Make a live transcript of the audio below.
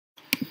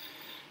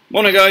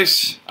Morning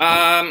guys,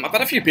 I've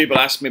had a few people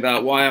ask me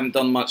about why I haven't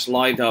done much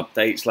live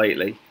updates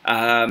lately.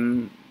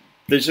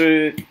 There's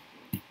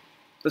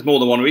more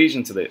than one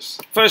reason to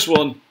this. First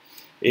one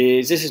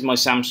is this is my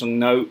Samsung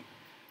Note.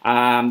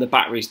 The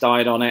battery's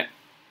died on it.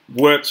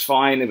 Works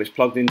fine, it was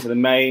plugged into the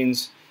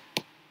mains.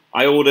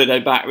 I ordered a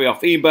battery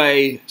off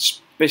eBay,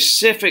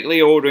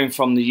 specifically ordering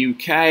from the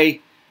UK,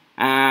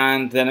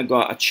 and then I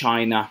got a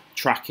China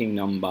tracking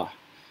number.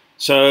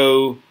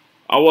 So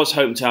I was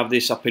hoping to have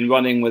this up and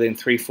running within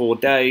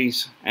 3-4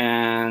 days,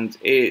 and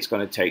it's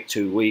going to take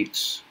 2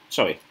 weeks,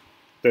 sorry,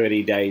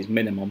 30 days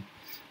minimum,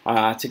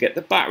 to get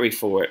the battery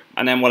for it.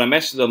 And then when I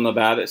messaged them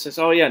about it, it says,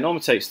 oh yeah, it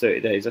normally takes 30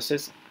 days. I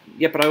says,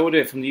 yeah, but I ordered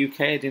it from the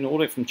UK, I didn't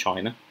order it from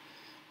China.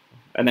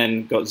 And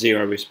then got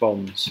zero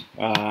response,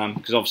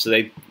 because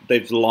obviously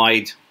they've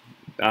lied,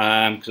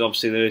 because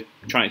obviously they're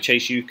trying to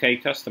chase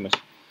UK customers.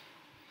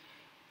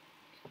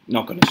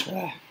 Not going to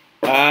swear.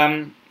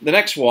 The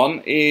next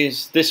one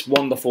is this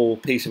wonderful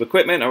piece of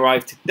equipment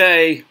arrived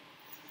today,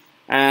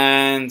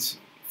 and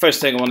first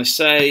thing I want to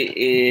say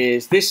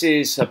is this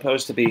is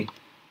supposed to be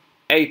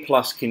A+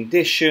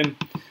 condition,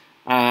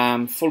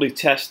 fully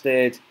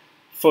tested,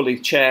 fully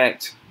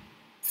checked,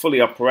 fully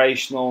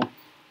operational,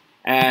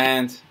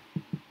 and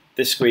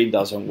the screen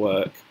doesn't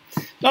work.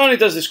 Not only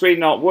does the screen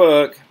not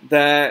work,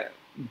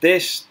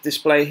 this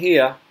display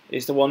here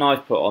is the one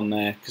I've put on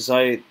there because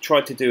I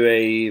tried to do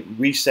a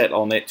reset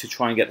on it to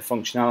try and get the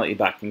functionality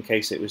back in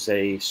case it was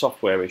a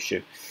software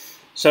issue.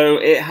 So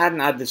it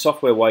hadn't had the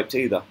software wiped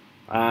either,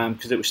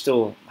 because it was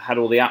still had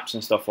all the apps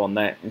and stuff on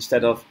there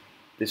instead of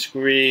the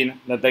screen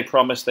that they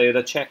promised they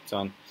had checked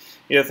on.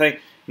 You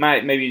think,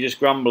 Matt, maybe you're just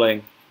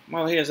grumbling.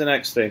 Well, here's the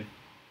next thing.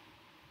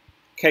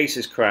 Case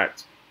is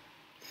cracked.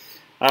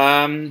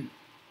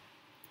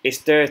 It's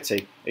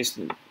dirty.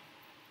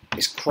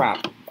 It's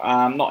crap.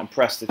 I'm not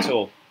impressed at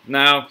all.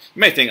 Now,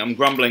 you may think I'm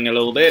grumbling a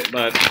little bit,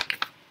 but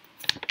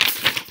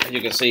as you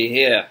can see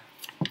here,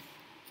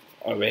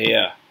 over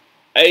here,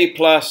 A+,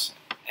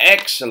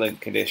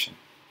 excellent condition.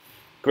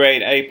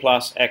 Grade A+,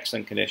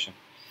 excellent condition.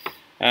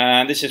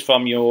 And this is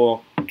from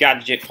your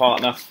gadget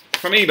partner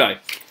from eBay.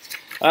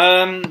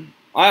 I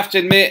have to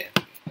admit,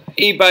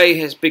 eBay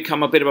has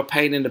become a bit of a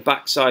pain in the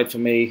backside for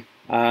me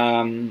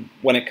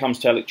when it comes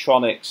to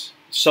electronics.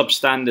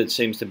 Substandard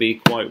seems to be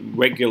quite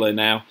regular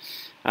now.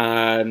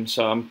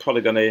 So I'm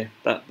probably going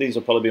to, these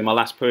will probably be my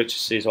last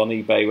purchases on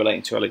eBay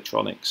relating to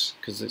electronics,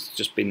 because it's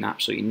just been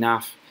absolutely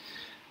naff.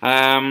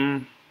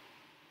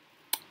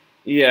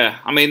 Yeah,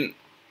 I mean,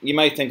 you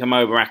may think I'm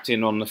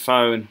overacting on the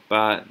phone,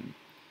 but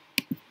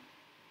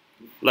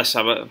let's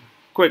have a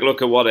quick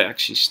look at what it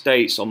actually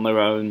states on their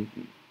own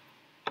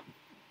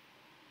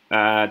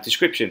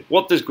description.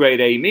 What does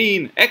grade A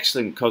mean?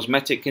 Excellent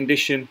cosmetic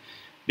condition.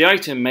 The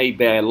item may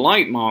bear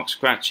light mark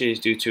scratches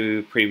due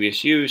to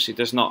previous use. It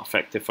does not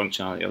affect the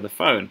functionality of the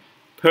phone.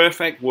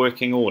 Perfect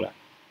working order.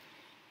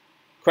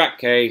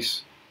 Cracked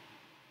case.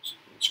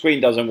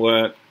 Screen doesn't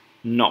work.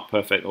 Not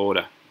perfect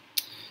order.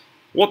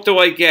 What do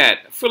I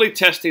get? Fully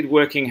tested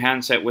working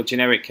handset with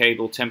generic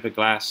cable, tempered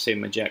glass,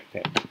 SIM eject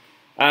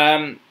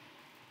pin.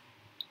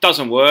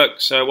 Doesn't work,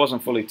 so it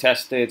wasn't fully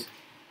tested.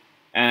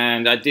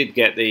 And I did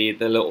get the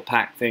little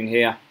pack thing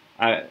here,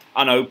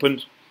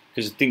 unopened,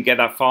 because it didn't get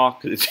that far,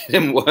 because it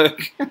didn't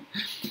work.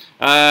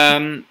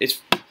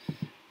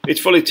 It's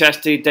fully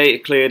tested,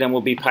 data cleared, and will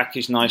be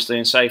packaged nicely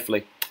and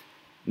safely.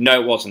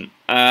 No, it wasn't.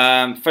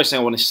 First thing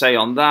I want to say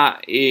on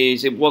that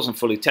is it wasn't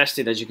fully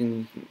tested. As you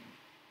can,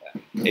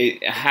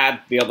 it had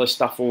the other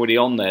stuff already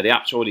on there. The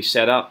app's already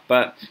set up,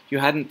 but you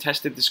hadn't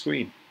tested the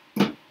screen.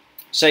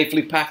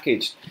 Safely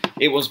packaged.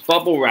 It was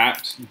bubble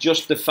wrapped,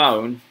 just the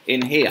phone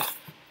in here.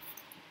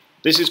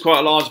 This is quite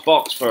a large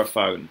box for a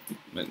phone.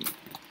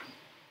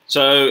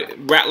 So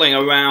rattling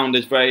around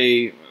is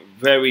very,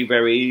 very,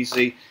 very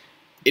easy.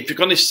 If you're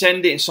going to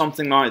send it in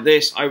something like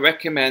this, I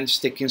recommend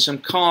sticking some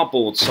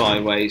cardboard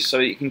sideways so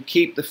you can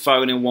keep the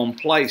phone in one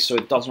place so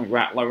it doesn't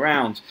rattle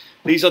around.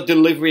 These are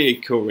delivery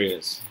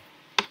couriers.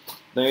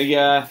 They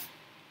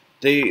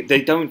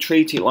don't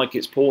treat it like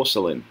it's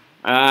porcelain.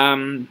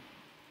 What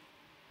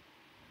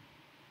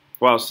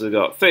else have they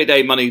got?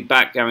 30-day money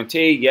back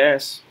guarantee,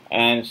 yes.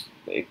 And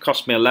it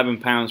cost me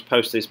 £11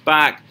 post this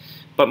back.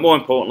 But more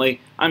importantly,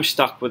 I'm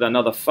stuck with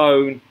another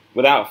phone,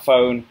 without a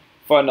phone,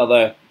 for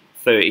another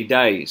 30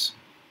 days.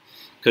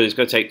 Because it's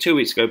going to take 2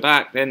 weeks to go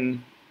back,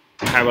 then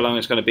however long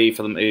it's going to be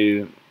for them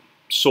to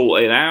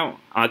sort it out.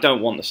 I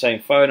don't want the same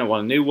phone, I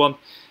want a new one.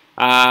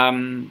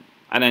 And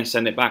then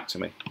send it back to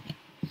me.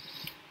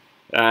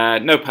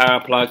 No power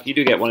plug. You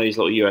do get one of these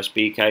little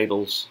USB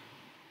cables,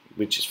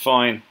 which is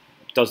fine.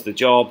 Does the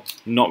job.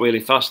 Not really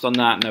fussed on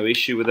that, no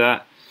issue with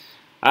that.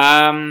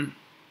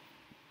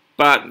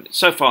 But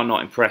so far,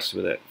 not impressed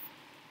with it.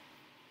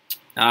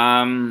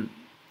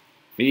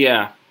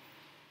 Yeah,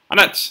 and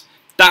that's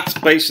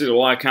basically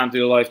why I can't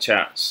do live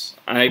chats.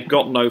 I've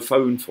got no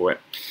phone for it.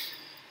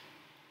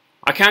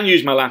 I can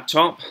use my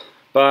laptop,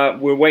 but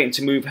we're waiting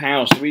to move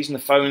house. The reason the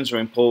phones are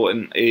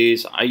important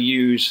is I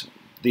use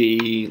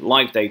the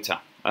live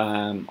data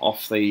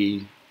off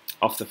the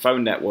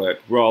phone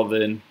network rather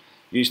than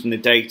using the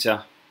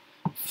data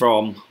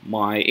from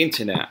my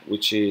internet,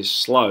 which is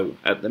slow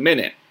at the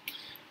minute.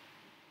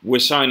 We're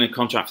signing a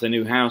contract for the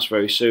new house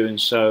very soon,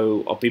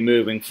 so I'll be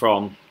moving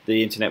from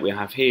the internet we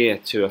have here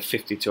to a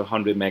 50 to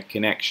 100 meg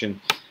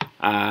connection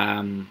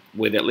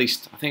with at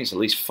least, I think it's at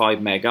least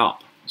 5 meg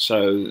up.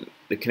 So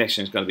the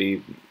connection is going to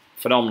be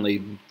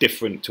phenomenally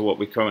different to what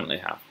we currently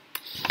have.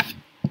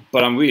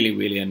 But I'm really,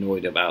 really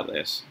annoyed about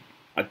this.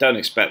 I don't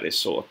expect this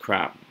sort of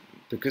crap,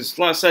 because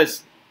like I said,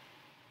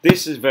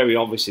 this is very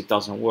obvious it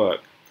doesn't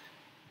work.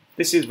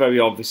 This is very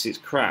obvious it's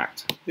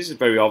cracked. This is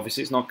very obvious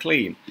it's not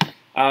clean.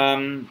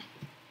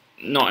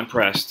 Not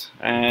impressed.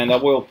 And I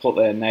will put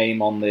their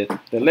name on the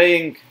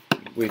link,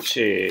 which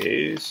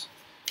is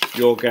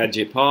Your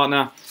Gadget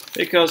Partner,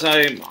 because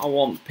I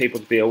want people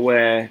to be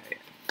aware.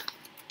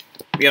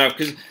 You know,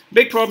 because the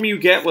big problem you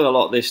get with a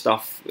lot of this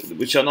stuff,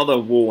 which another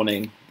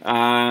warning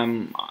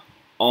on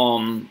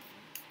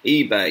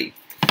eBay,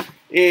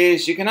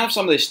 is you can have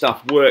some of this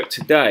stuff work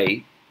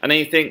today, and then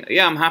you think,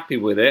 yeah, I'm happy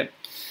with it.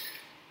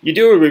 You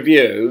do a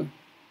review,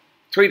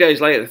 3 days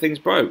later the thing's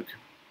broke.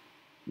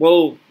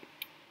 Well,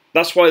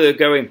 that's why they're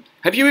going,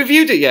 have you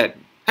reviewed it yet?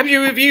 Have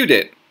you reviewed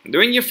it?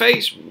 They're in your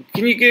face.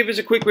 Can you give us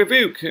a quick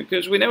review?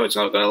 Because we know it's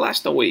not going to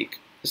last a week.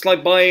 It's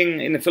like buying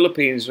in the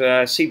Philippines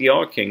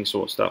CDR King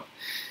sort of stuff.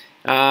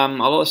 A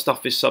lot of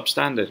stuff is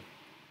substandard.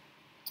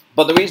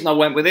 But the reason I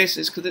went with this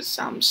is because it's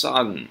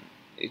Samsung.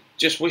 I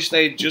just wish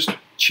they had just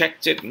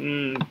checked it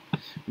and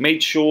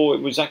made sure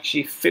it was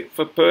actually fit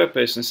for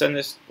purpose instead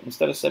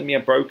of sending me a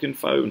broken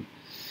phone.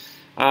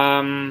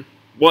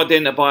 Why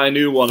didn't I buy a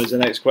new one is the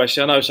next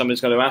question. I know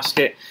somebody's going to ask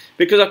it.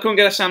 Because I couldn't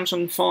get a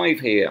Samsung 5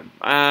 here.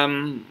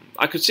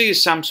 I could see the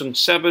Samsung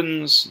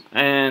 7s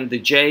and the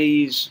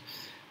Js.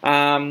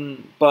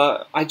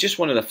 But I just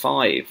wanted a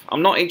 5.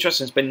 I'm not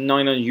interested in spending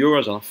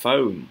 €900 on a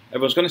phone. If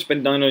I was going to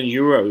spend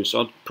 €900,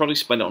 I'd probably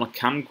spend it on a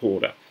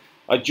camcorder.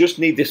 I just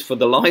need this for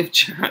the live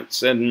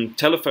chats and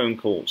telephone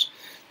calls.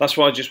 That's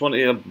why I just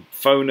wanted a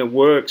phone that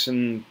works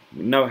and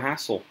no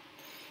hassle.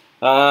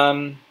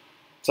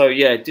 So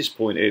yeah,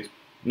 disappointed,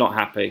 not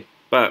happy.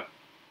 But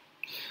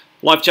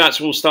live chats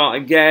will start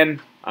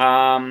again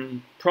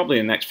probably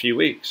in the next few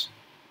weeks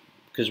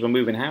because we're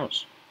moving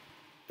house.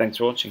 Thanks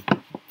for watching.